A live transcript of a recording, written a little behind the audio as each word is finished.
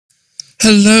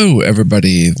Hello,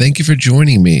 everybody. Thank you for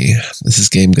joining me. This is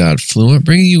Game God Fluent,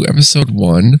 bringing you episode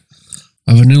 1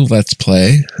 of a new Let's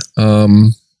Play.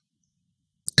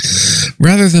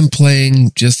 Rather than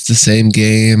playing just the same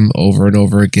game over and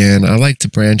over again, I like to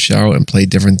branch out and play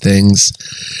different things.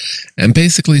 And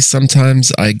basically,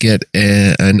 sometimes I get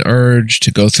an urge to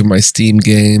go through my Steam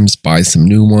games, buy some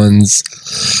new ones,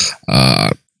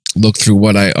 look through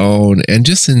what I own, and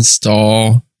just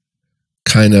install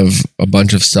kind of a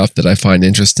bunch of stuff that I find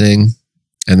interesting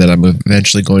and that I'm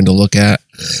eventually going to look at.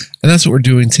 And that's what we're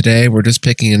doing today. We're just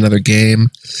picking another game.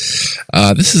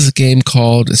 This is a game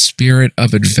called Spirit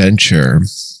of Adventure.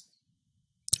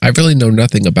 I really know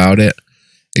nothing about it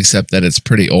except that it's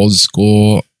pretty old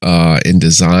school in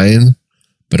design,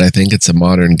 but I think it's a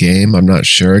modern game. I'm not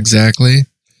sure exactly,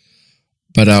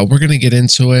 but we're going to get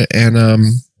into it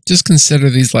and just consider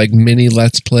these like mini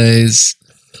Let's Plays.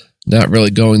 Not really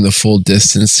going the full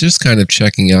distance, just kind of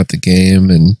checking out the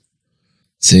game and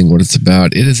seeing what it's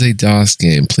about. It is a DOS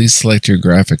game. Please select your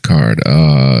graphic card.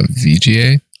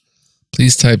 VGA.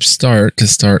 Please type start to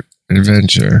start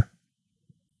adventure.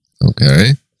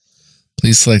 Okay.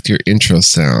 Please select your intro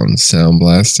sound. Sound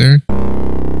blaster.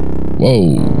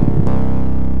 Whoa.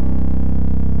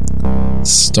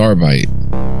 Starbite.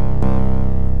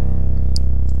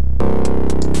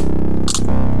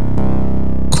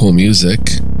 Cool music.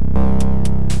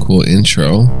 Cool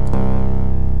intro.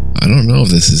 I don't know if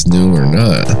this is new or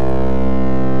not.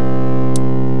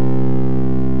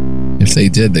 If they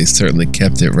did, they certainly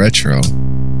kept it retro.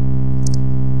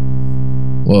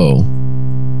 Whoa.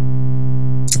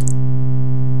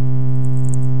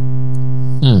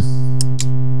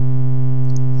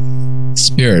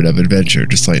 Spirit of Adventure.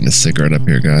 Just lighting a cigarette up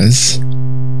here, guys.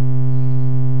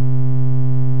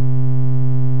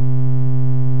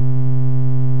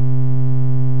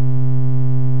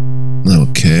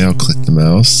 Okay, I'll click the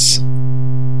mouse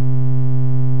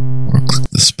or click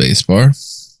the space bar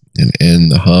and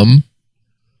end the hum.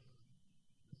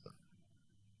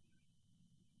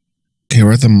 Okay,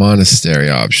 we're at the monastery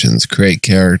options. Create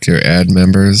character, add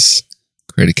members.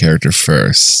 Create a character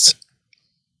first.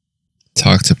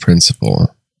 Talk to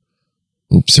principal.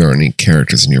 Oops, there aren't any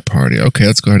characters in your party. Okay,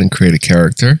 let's go ahead and create a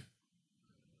character.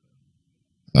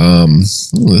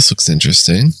 This looks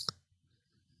interesting.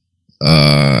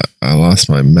 I lost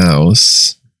my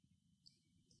mouse.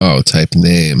 Oh, type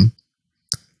name.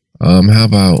 How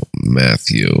about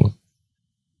Matthew?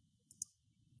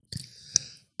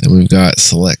 Then we've got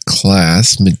select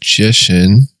class,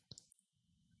 magician.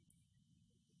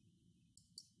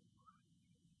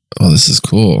 Oh, this is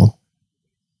cool.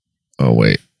 Oh,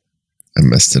 wait. I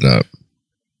messed it up.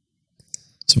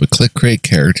 So we click create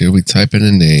character. We type in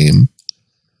a name.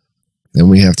 Then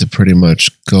we have to pretty much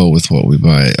go with what we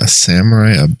buy. A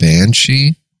samurai, a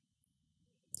banshee.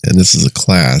 And this is a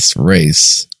class,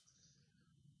 race.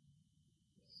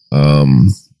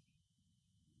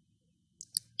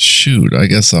 Shoot, I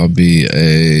guess I'll be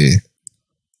a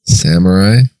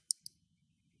samurai.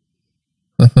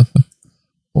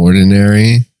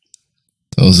 Ordinary.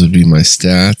 Those would be my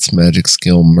stats. Magic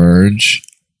skill merge.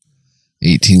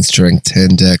 18 strength,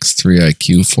 10 dex, 3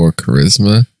 IQ, 4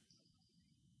 charisma.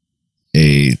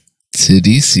 A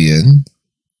Tidician,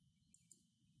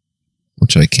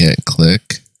 which I can't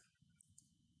click.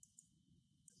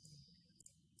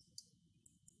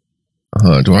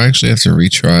 Do I actually have to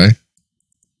retry?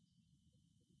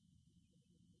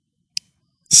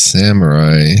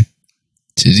 Samurai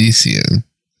Tidician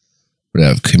would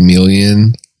have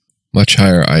chameleon, much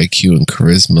higher IQ and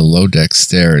charisma, low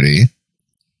dexterity.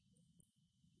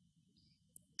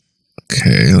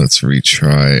 Okay, let's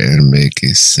retry and make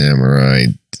a samurai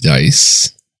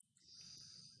dice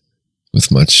with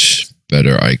much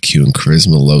better IQ and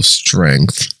charisma, low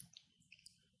strength.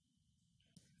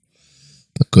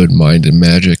 A good mind and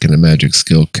magic and a magic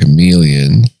skill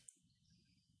chameleon.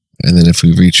 And then if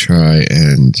we retry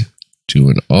and do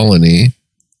an Olani,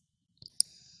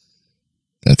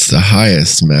 that's the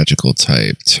highest magical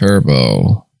type,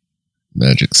 turbo,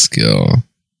 magic skill.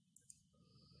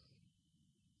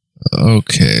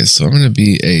 Okay, so I'm going to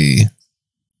be a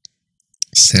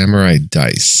samurai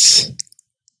dice.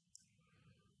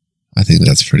 I think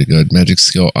that's pretty good. Magic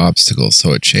skill obstacle,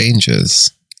 so it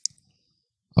changes.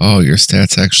 Oh, your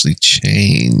stats actually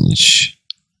change.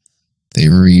 They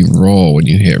re-roll when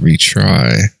you hit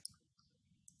retry.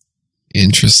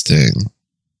 Interesting.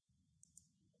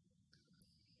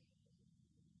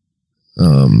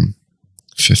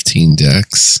 15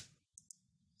 dex.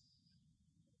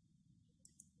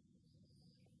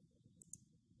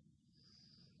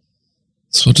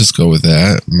 So we'll just go with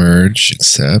that. Merge,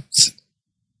 accept.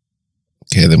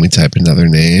 Okay, then we type another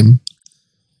name.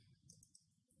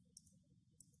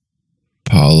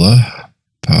 Paula,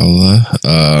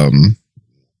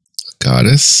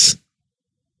 Goddess,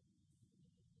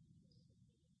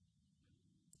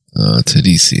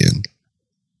 Tadician,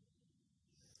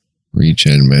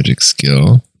 regen magic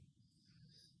skill,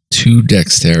 2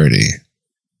 dexterity.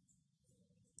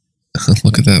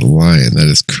 Look at that lion. That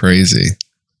is crazy.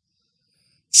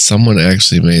 Someone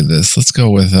actually made this. Let's go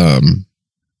with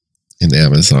in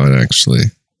Amazon,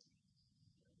 actually.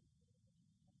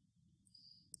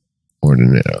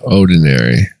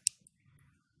 Ordinary.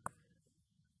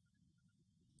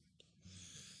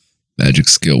 Magic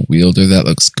skill wielder. That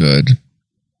looks good.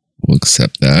 We'll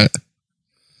accept that.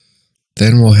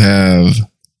 Then we'll have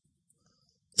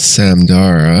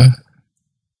Samdara.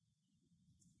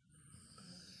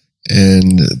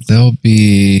 And there'll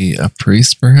be a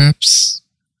priest, perhaps?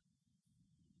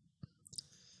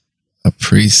 A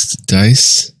priest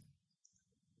dice.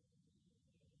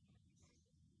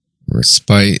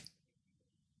 Respite.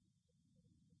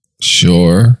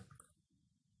 Sure.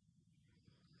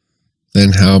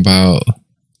 Then how about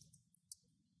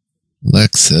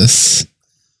Lexus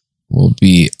will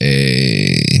be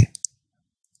a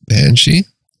Banshee?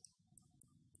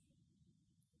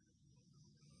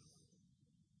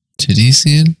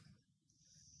 Tadician?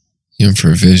 In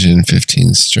for vision,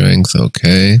 15 strength,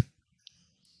 okay.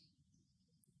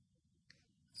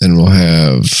 Then we'll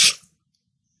have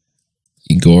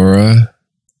Igora.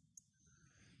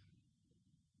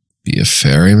 Be a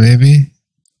fairy, maybe?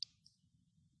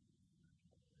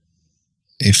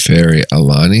 A fairy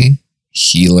Alani.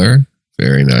 Healer.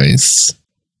 Very nice.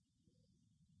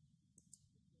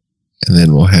 And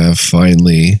then we'll have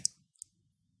finally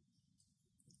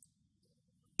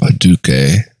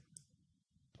Poduke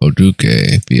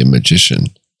be a magician.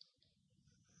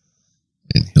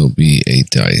 And he'll be a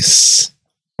dice.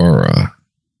 Aura.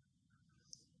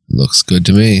 Looks good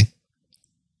to me.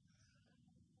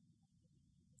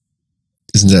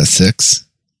 Isn't that 6?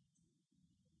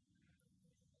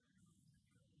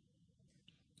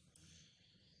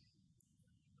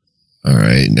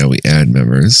 Alright, now we add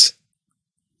members.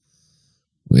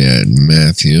 We add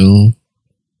Matthew,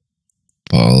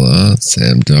 Paula,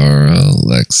 Samdara,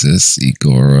 Lexus,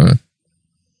 Igora,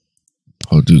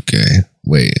 Poduke.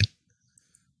 Wait.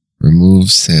 Remove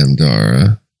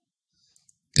Samdara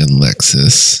and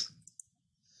Lexus.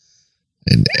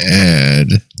 And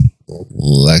add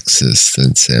Lexus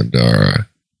and Samdara.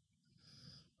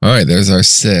 Alright, there's our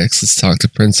 6. Let's talk to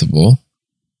Principal.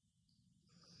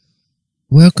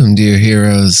 Welcome, dear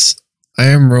heroes. I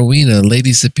am Rowena,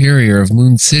 Lady Superior of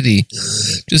Moon City.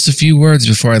 Just a few words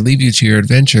before I leave you to your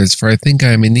adventures, for I think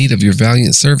I am in need of your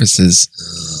valiant services.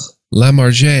 La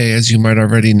Marge, as you might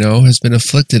already know, has been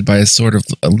afflicted by a sort of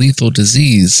lethal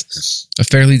disease, a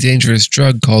fairly dangerous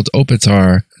drug called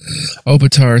Opatar.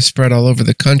 Opatar is spread all over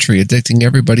the country, addicting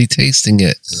everybody tasting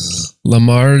it. La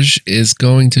Marge is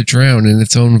going to drown in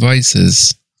its own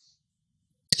vices.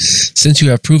 Since you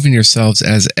have proven yourselves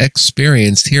as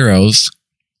experienced heroes,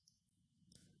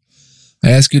 I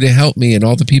ask you to help me and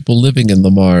all the people living in La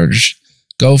Marge.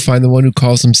 Go find the one who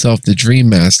calls himself the Dream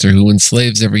Master, who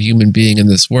enslaves every human being in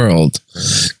this world.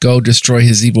 Go destroy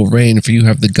his evil reign, for you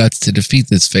have the guts to defeat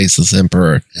this faceless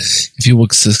emperor. If you will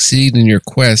succeed in your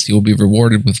quest, you will be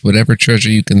rewarded with whatever treasure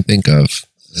you can think of.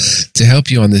 To help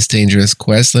you on this dangerous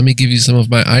quest, let me give you some of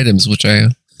my items, which I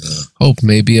hope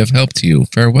may be of help to you.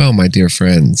 Farewell, my dear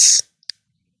friends.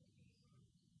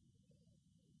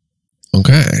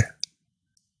 Okay.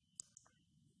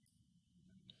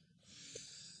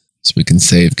 So we can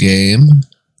save game.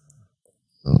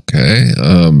 Okay.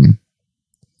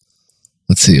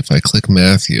 Let's see, if I click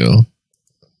Matthew,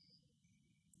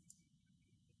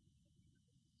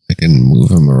 I can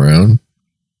move him around.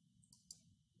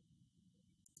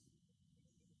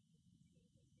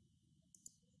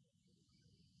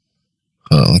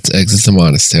 Let's exit the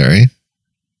monastery.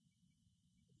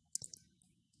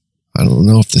 I don't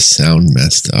know if the sound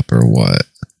messed up or what.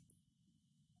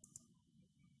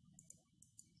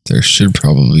 There should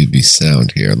probably be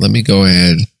sound here. Let me go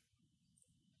ahead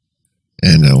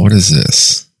and what is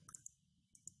this?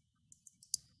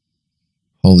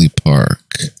 Holy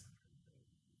Park.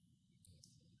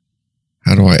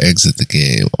 How do I exit the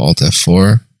game? Alt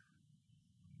F4?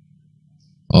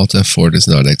 Alt F4 does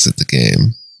not exit the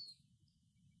game.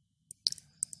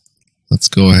 Let's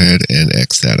go ahead and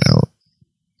X that out.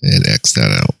 And X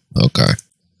that out. Okay.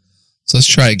 So let's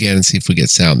try again and see if we get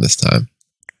sound this time.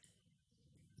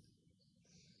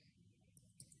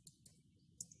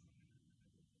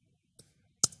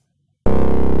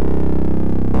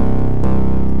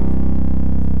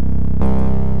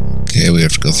 Okay, we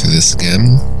have to go through this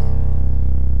again.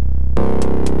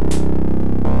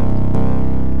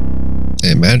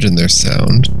 imagine there's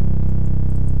sound.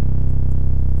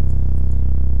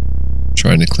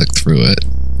 Trying to click through it.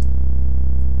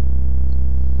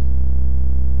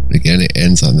 Again, it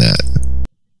ends on that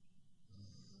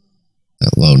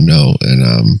low note,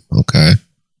 and okay.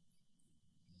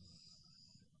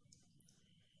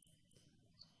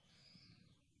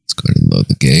 Let's go ahead and load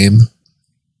the game.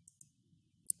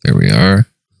 There we are.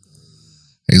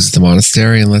 Exit the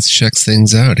monastery and let's check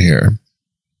things out here.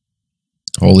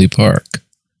 Holy Park.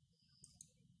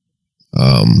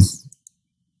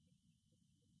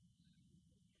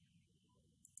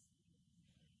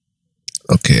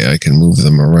 Okay, I can move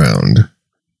them around.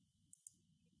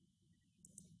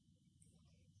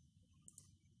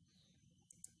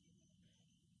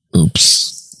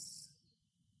 Oops.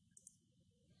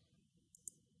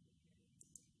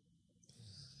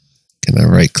 Can I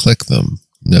right-click them?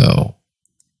 No.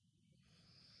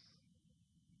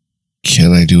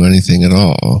 Can I do anything at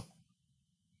all?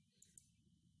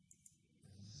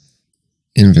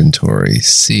 Inventory,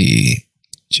 C,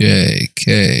 J,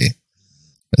 K,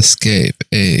 escape,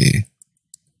 A.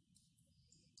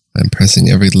 I'm pressing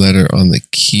every letter on the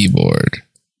keyboard.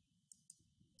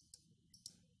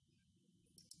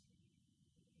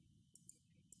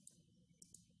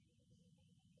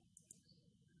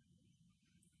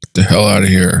 Get the hell out of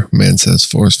here, man says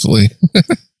forcefully.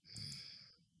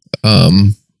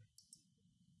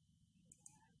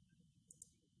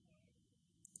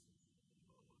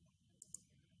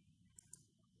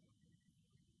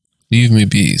 Leave me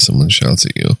be, someone shouts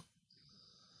at you.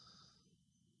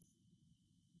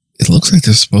 It looks like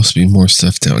there's supposed to be more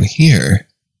stuff down here.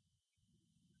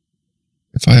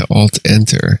 If I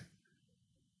Alt-Enter.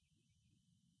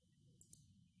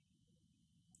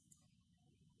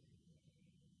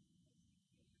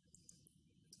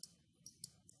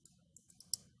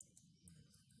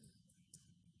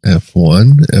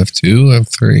 F1, F2,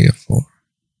 F3, F4.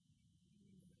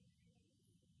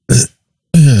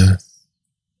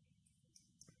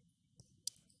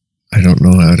 I don't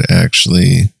know how to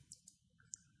actually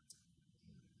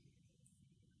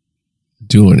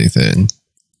do anything.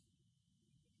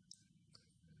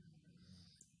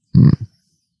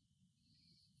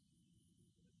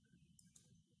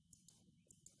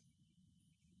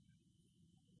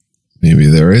 Maybe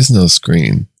there is no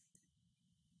screen.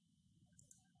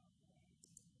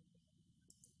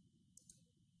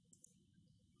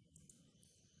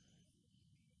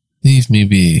 Leave me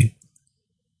be.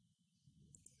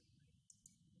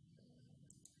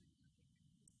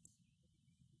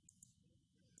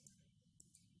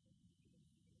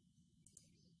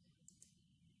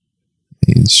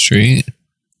 Main Street.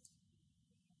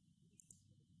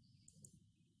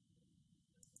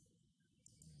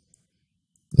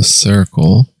 The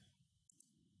circle.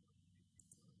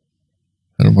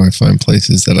 How do I find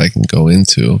places that I can go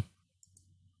into?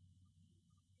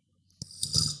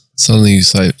 Suddenly you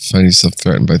find yourself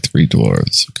threatened by 3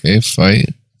 dwarves. Okay,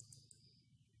 fight.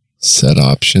 Set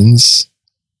options.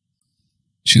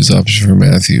 Choose option for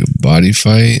Matthew. Body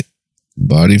fight.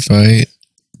 Body fight.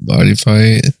 Body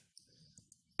fight.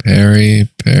 Parry.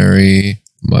 Parry.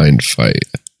 Mind fight.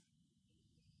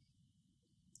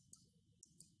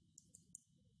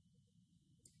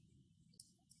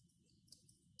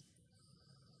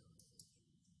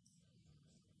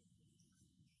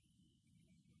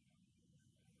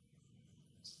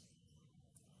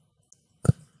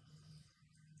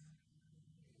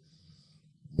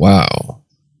 Wow.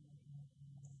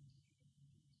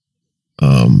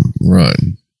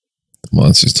 Run. The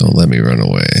monsters don't let me run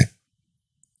away.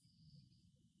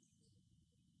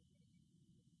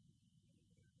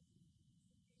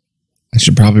 I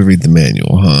should probably read the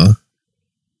manual, huh?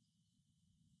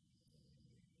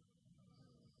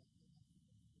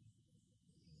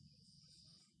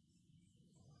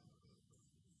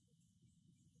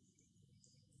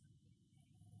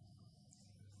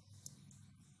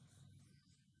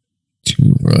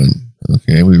 To run.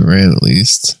 Okay, we ran at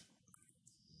least.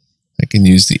 I can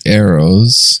use the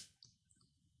arrows,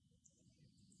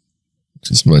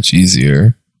 which is much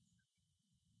easier.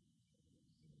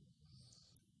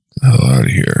 Get the hell out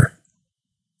of here.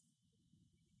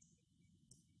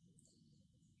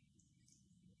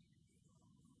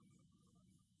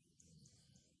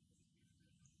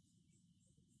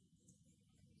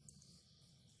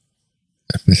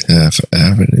 Epitaph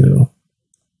Avenue.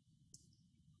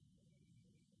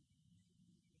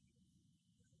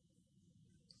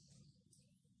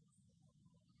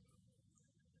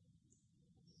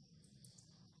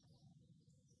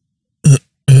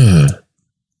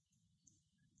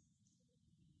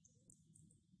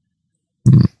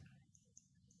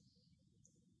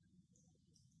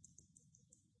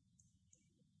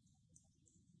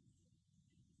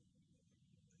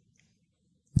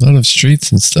 A lot of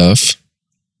streets and stuff.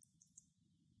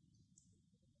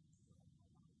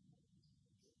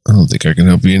 I don't think I can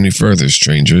help you any further,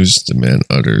 strangers, the man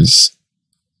utters.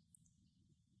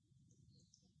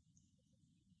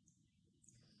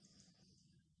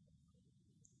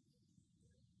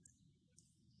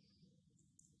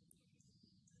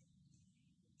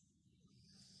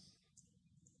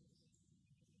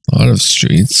 A lot of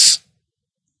streets.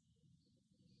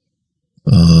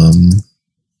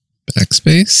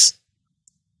 Backspace?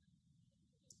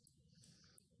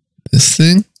 This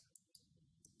thing?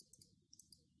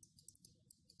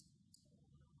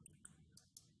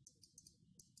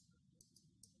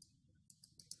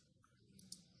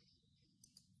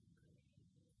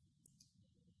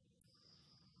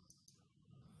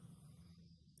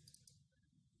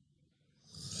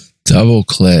 Double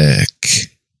click.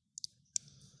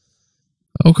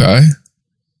 Okay.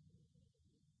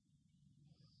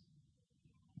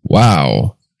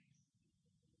 Wow.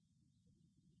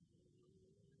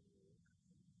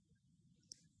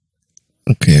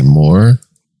 Okay, more.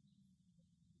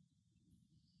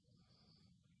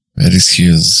 Magic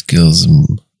skills.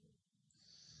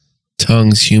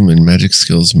 Tongues human. Magic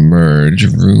skills merge.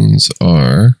 Runes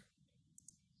are.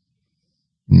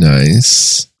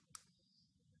 Nice.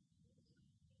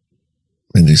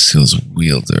 Magic skills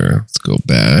wielder. Let's go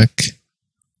back.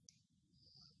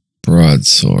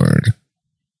 Broadsword.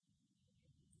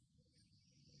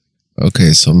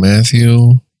 Okay, so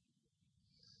Matthew.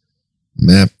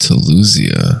 Map to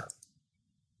Luzia.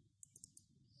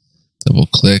 Double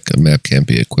click. A map can't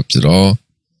be equipped at all.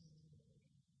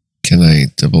 Can I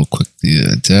double click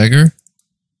the dagger?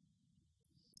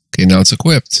 Okay, now it's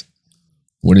equipped.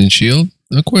 Wooden shield,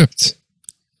 equipped.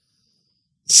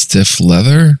 Stiff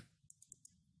leather.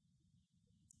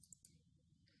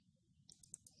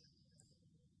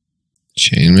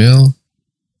 Chainmail,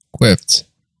 equipped.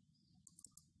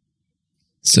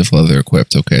 Stiff leather,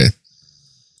 equipped. Okay.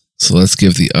 So let's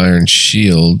give the iron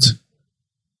shield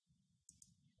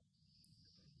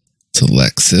to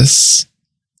Lexus.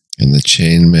 And the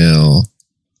chainmail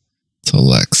to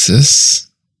Lexus.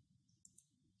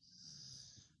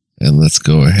 And let's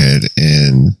go ahead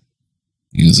and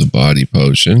use a body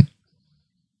potion.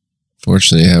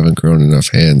 Fortunately, I haven't grown enough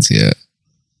hands yet.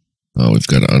 Oh, we've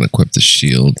got to unequip the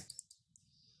shield.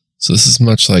 So this is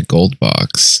much like Gold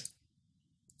Box.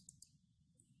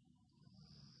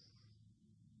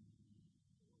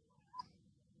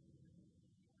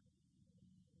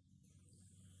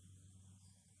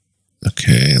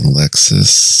 Okay,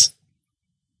 Lexus.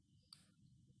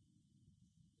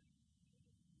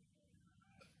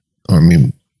 Oh, I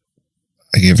mean,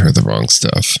 I gave her the wrong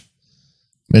stuff.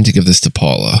 Meant to give this to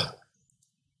Paula.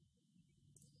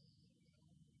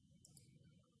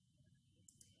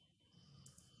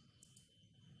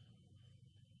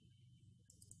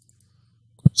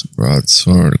 Equip the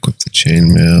broadsword, equip the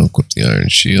chainmail, equip the iron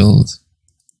shield.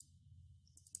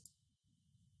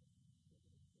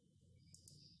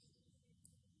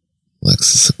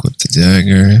 Lexus equip the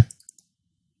dagger.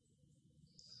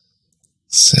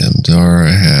 Samdara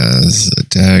has a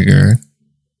dagger.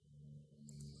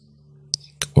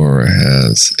 Cora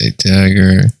has a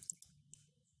dagger.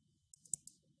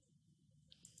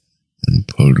 And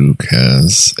Poduk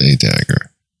has a dagger.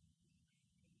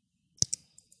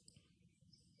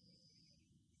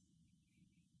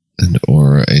 And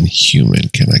aura and human.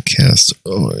 Can I cast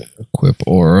equip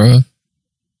aura?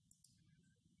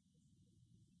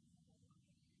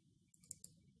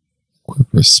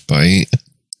 Equip respite.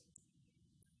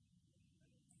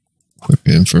 Equip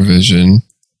infravision.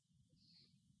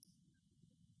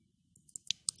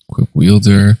 Equip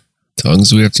wielder.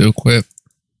 Tongues we have to equip?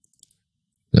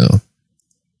 No.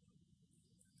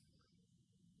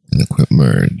 And equip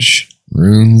merge.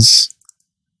 Runes.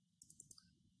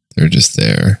 They're just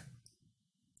there.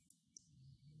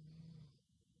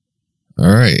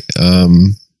 Alright,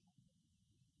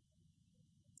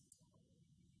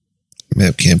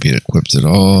 map can't be equipped at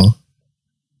all.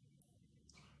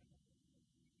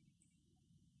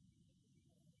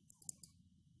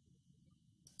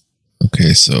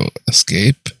 Okay, so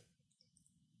escape.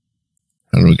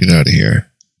 How do we get out of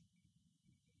here?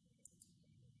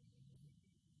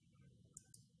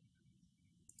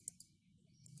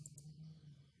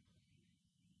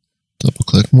 Double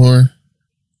click more.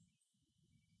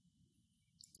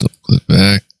 Double click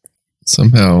back.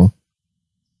 Somehow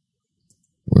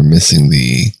we're missing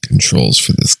the controls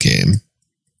for this game.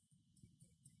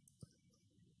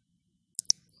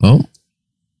 Oh.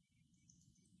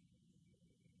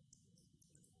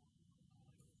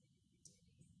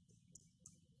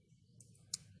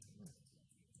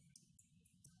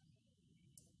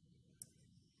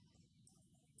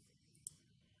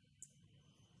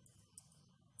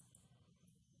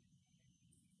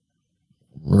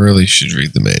 really should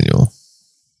read the manual.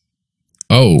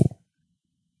 Oh.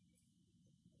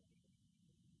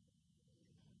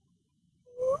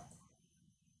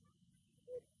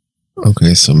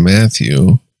 Okay, so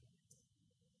Matthew.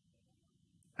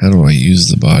 How do I use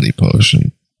the body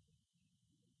potion?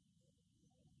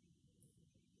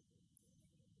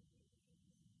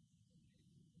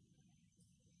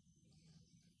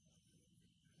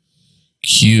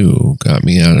 Q got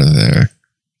me out of there.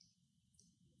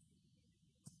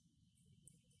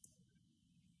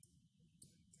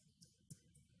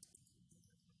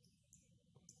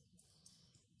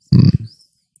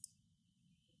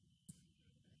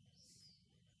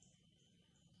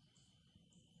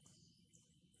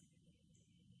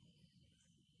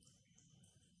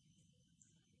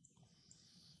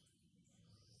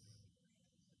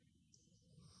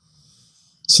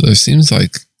 So there seems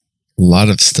like a lot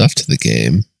of stuff to the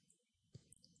game.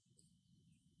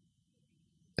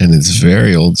 And it's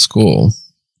very old school.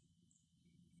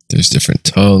 There's different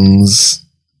tongues.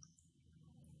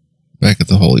 Back at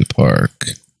the Holy Park.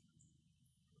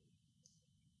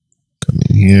 Come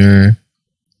in here.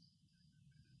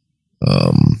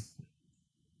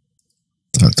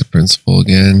 Talk to Principal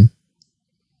again.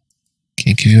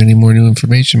 Can't give you any more new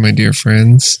information, my dear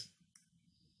friends.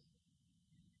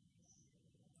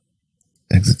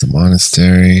 Exit the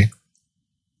monastery.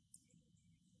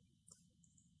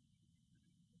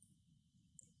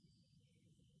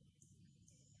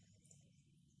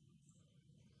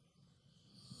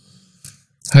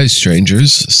 Hi,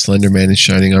 strangers. Slender Man in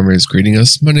shining armor is greeting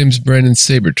us. My name's Brandon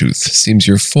Sabretooth. Seems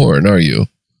you're foreign, are you?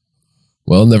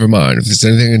 Well, never mind. If there's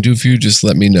anything I can do for you, just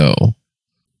let me know.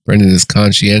 Brendan is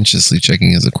conscientiously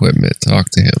checking his equipment. Talk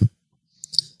to him.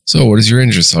 So, what is your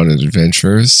interest, Haunted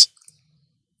Adventurers?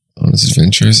 Haunted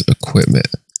Adventures? Equipment.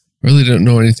 Really don't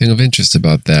know anything of interest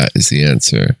about that, is the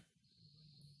answer.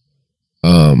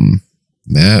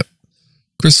 Map.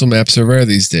 Crystal maps are rare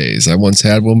these days. I once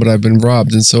had one, but I've been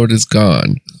robbed, and so it is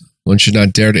gone. One should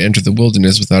not dare to enter the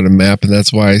wilderness without a map, and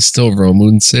that's why I still roam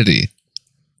Moon City.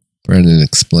 Brendan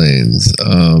explains.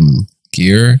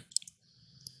 Gear.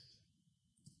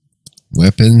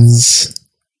 Weapons.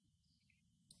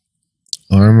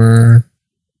 Armor.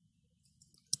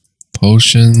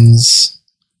 Potions.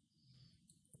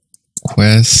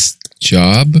 Quest.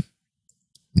 Job.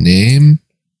 Name.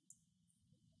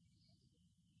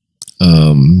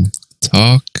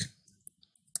 Talk.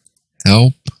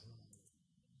 Help.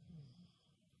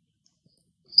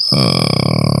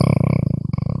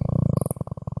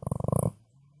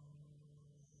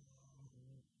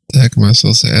 The heck am I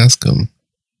supposed to ask him?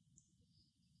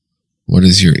 What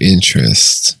is your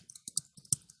interest?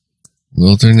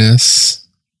 Wilderness.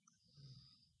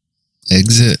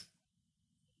 Exit.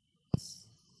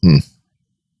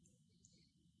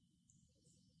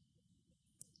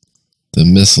 The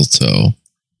mistletoe.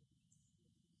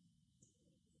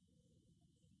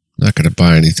 Not going to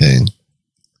buy anything.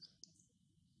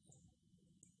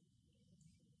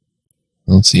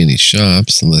 I don't see any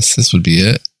shops unless this would be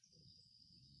it.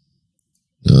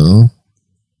 No.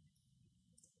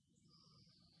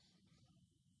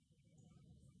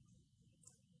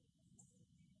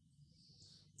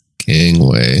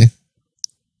 Gangway.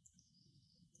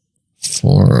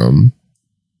 Forum.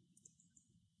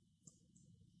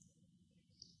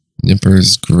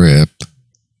 Nipper's Grip. Get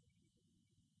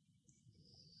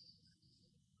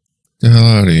the hell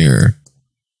out of here.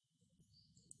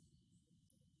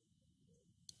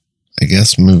 I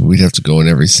guess maybe we'd have to go in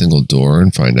every single door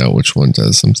and find out which one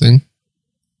does something.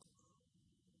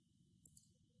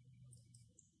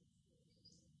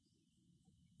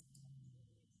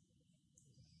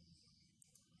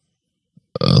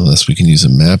 Unless we can use a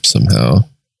map somehow.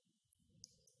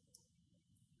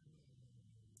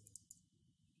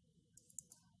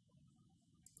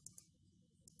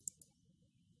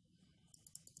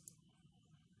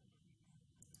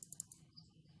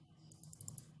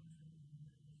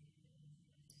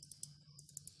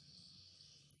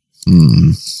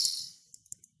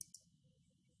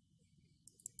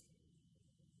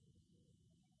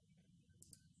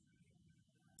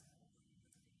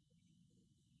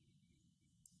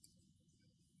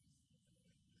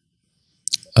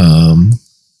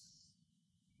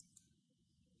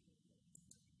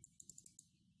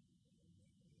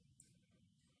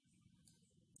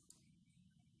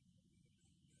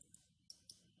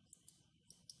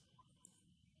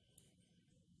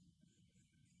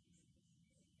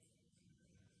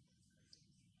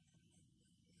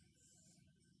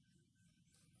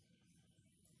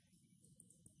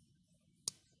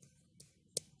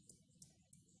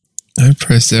 I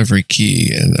pressed every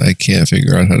key and I can't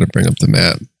figure out how to bring up the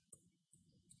map.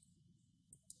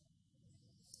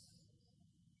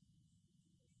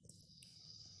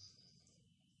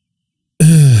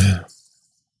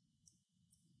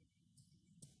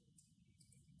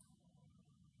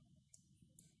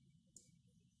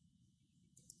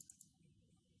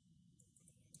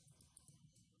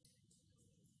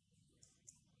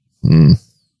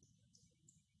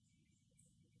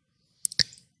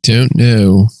 Don't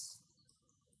know.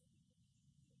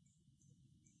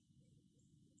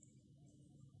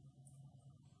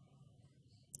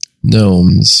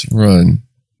 Gnomes, run.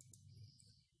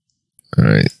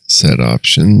 Alright, set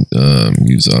option,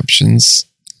 use options.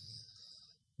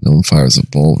 Gnome fires a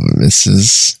bolt but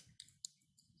misses.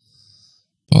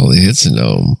 Volley hits a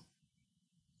gnome.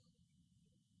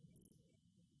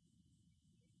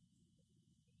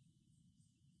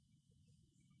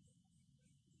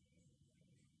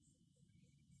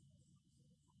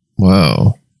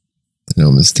 Wow, the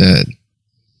gnome is dead.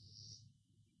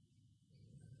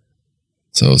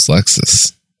 So is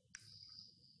Lexus.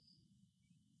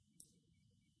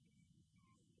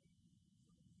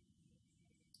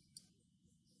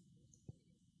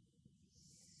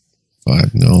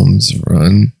 Five gnomes,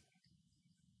 run.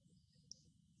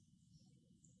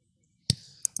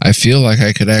 I feel like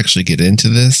I could actually get into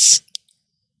this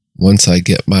once I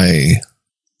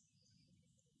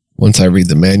read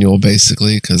the manual,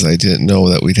 basically, because I didn't know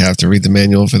that we'd have to read the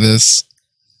manual for this.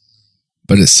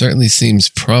 But it certainly seems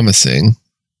promising,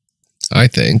 I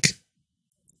think.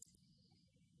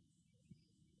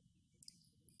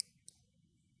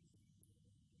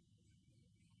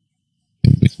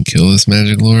 We can kill this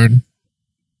magic lord.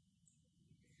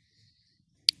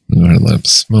 Go ahead and let him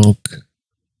smoke.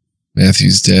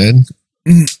 Matthew's dead.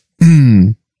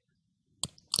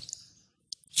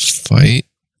 Fight.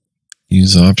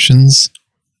 Use options.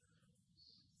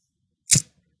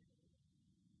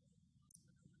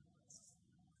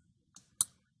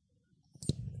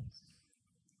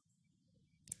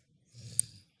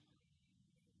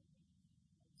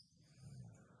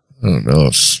 I don't know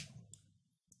if...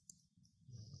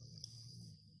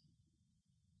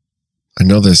 I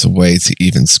know there's a way to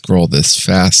even scroll this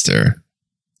faster.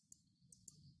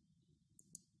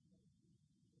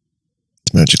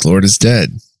 The magic lord is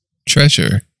dead.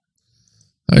 Treasure.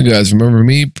 Hi guys, remember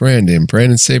me? Brandon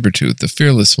Sabretooth, the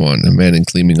fearless one. A man in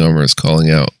gleaming armor is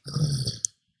calling out,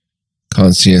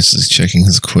 conscientiously checking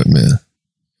his equipment.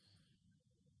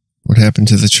 What happened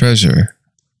to the treasure?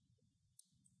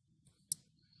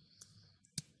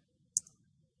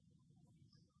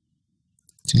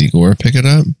 Did Igor pick it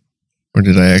up? Or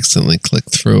did I accidentally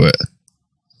click through it? I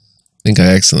think I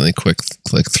accidentally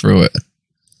clicked through it.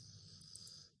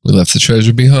 We left the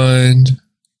treasure behind.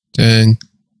 Dang.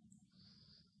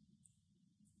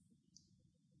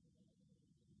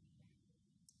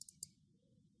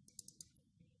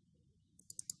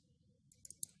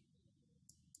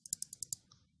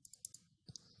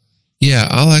 Yeah,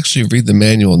 I'll actually read the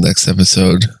manual next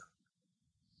episode.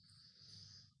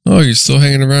 Oh, you're still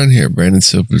hanging around here. Brandon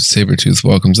Sabretooth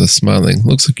welcomes us smiling.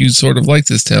 Looks like you sort of like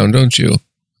this town, don't you?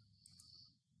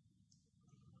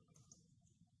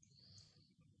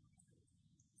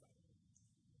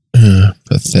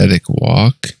 Pathetic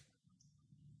walk.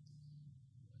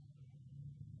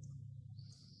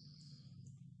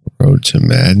 Road to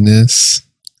madness.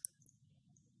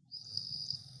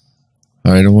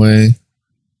 Hideaway.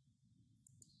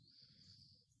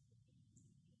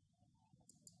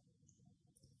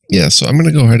 Yeah, so I'm going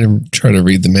to go ahead and try to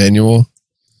read the manual,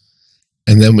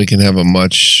 and then we can have a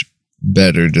much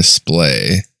better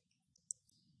display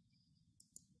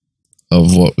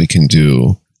of what we can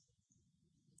do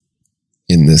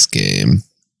in this game.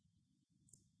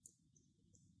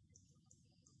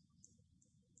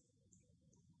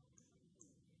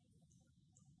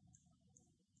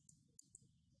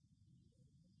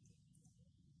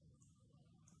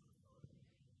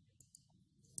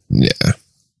 Yeah.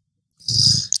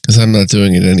 Because I'm not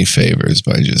doing it any favors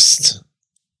by just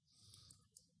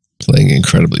playing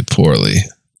incredibly poorly.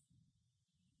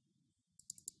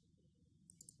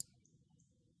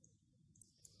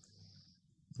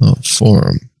 Oh,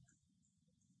 forum.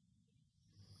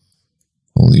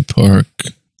 Holy Park.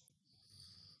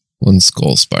 One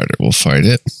skull spider. We'll fight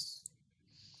it.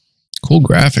 Cool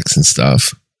graphics and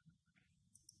stuff.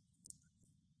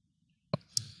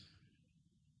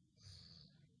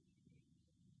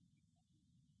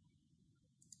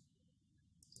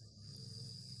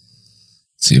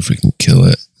 See if we can kill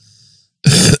it.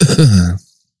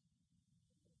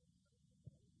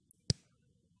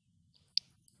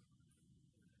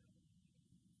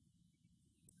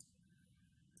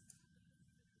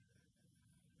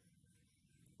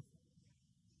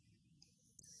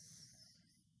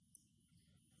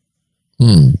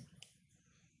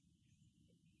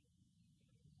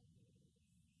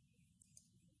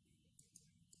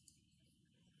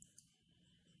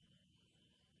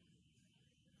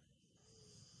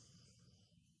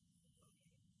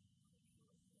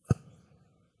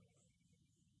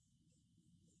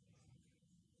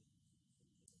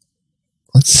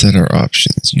 Let's set our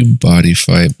options. You body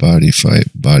fight, body fight,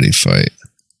 body fight.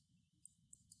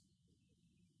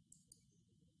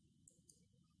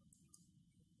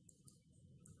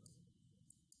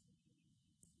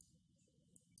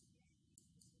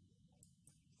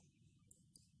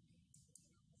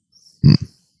 Come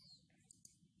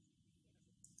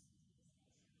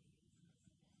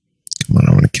on,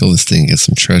 I want to kill this thing and get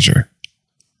some treasure.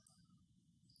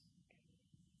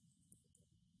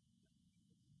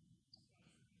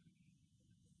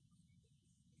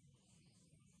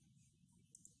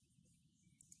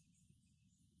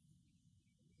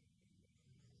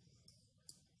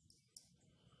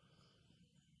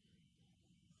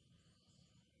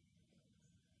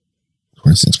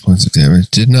 .6 points of damage.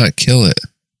 Did not kill it.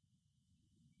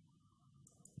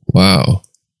 Wow.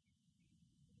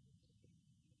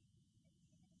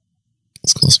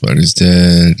 Skull Spider's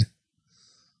dead.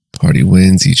 Party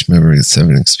wins. Each member gets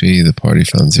 7 XP. The party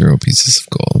found 0 pieces of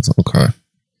gold. Okay.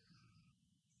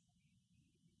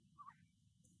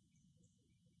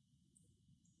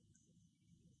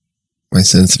 My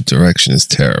sense of direction is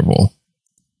terrible.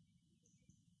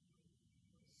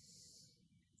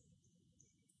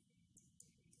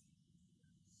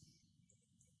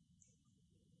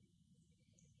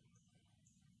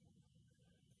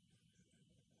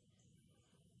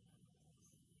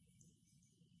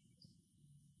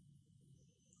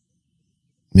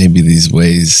 Maybe these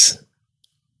ways,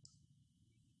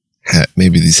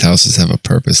 maybe these houses have a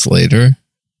purpose later.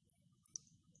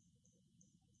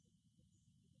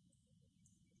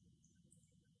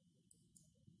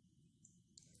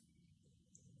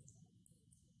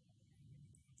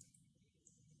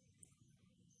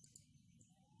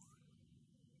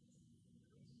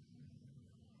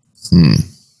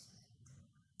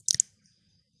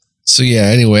 So yeah,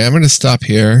 anyway, I'm going to stop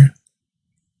here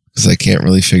because I can't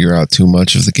really figure out too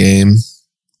much of the game.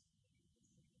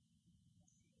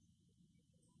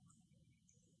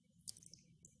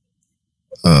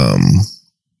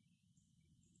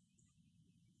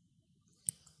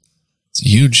 It's a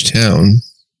huge town.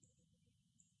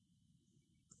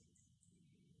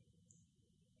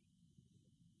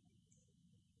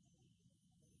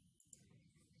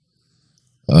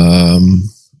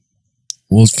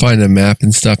 We'll find a map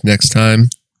and stuff next time.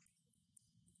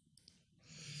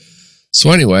 So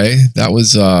anyway, that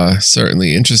was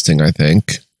certainly interesting, I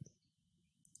think.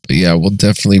 But yeah, we'll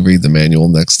definitely read the manual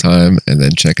next time and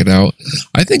then check it out.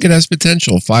 I think it has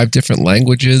potential. 5 different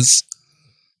languages.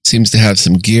 Seems to have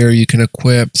some gear you can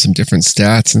equip, some different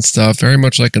stats and stuff. Very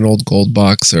much like an old Gold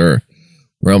Box or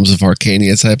Realms of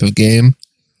Arcania type of game.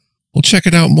 We'll check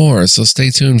it out more, so stay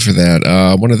tuned for that.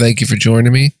 I want to thank you for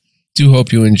joining me. Do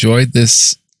hope you enjoyed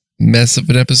this mess of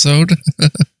an episode.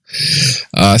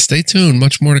 Stay tuned,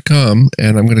 much more to come,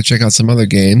 and I'm going to check out some other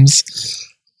games.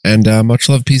 And much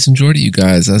love, peace, and joy to you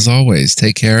guys, as always.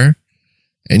 Take care.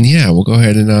 And yeah, we'll go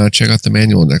ahead and check out the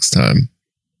manual next time.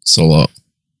 So long.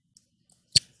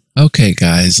 Okay,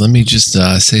 guys, let me just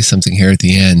say something here at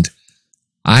the end.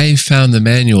 I found the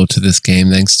manual to this game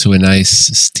thanks to a nice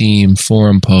Steam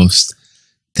forum post.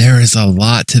 There is a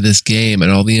lot to this game, and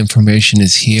all the information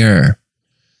is here.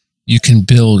 You can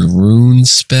build rune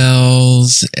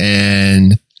spells,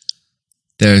 and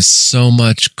there's so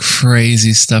much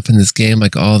crazy stuff in this game,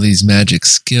 like all these magic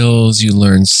skills. You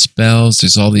learn spells.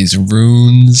 There's all these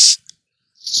runes.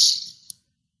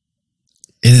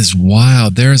 It is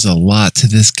wild. There's a lot to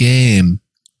this game.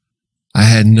 I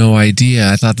had no idea.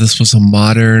 I thought this was a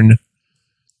modern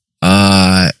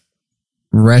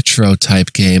retro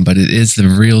type game, but it is the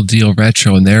real deal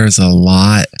retro, and there is a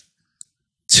lot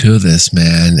to this,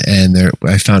 man. And there,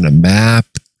 I found a map.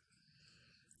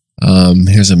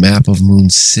 Here's a map of Moon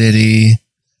City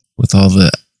with all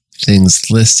the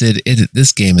things listed.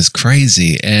 This game is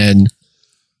crazy, and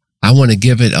I want to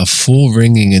give it a full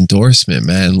ringing endorsement,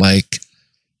 man. Like,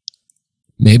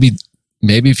 maybe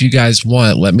if you guys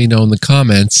want, let me know in the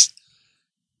comments,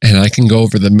 and I can go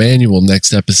over the manual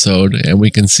next episode, and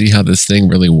we can see how this thing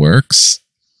really works.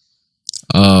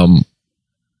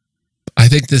 I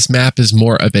think this map is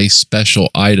more of a special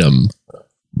item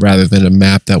rather than a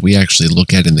map that we actually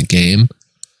look at in the game.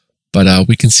 But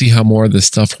we can see how more of this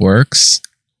stuff works.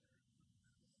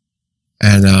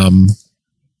 And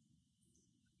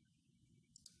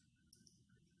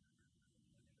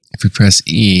if we press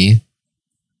E,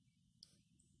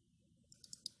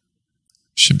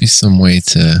 should be some way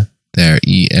to, there,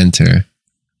 E, enter.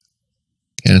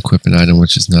 Can't equip an item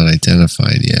which is not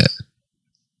identified yet.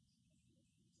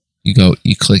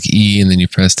 You click E and then you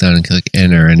press down and click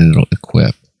enter and it'll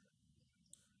equip.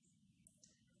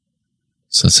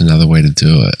 So that's another way to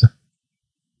do it.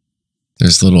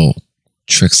 There's little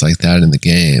tricks like that in the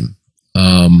game.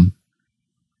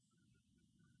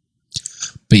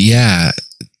 But yeah,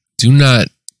 do not,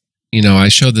 I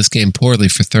showed this game poorly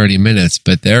for 30 minutes,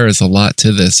 but there is a lot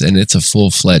to this, and it's a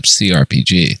full-fledged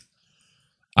CRPG.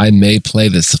 I may play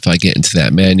this if I get into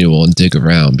that manual and dig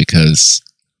around, because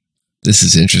this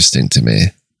is interesting to me.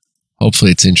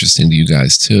 Hopefully it's interesting to you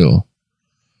guys too.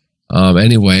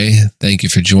 Anyway, thank you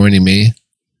for joining me.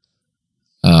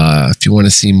 If you want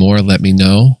to see more, let me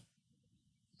know.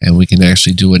 And we can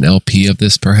actually do an LP of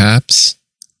this perhaps,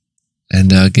 and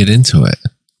get into it.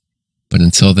 But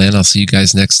until then, I'll see you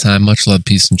guys next time. Much love,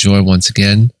 peace, and joy once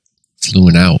again.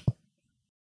 Fluent out.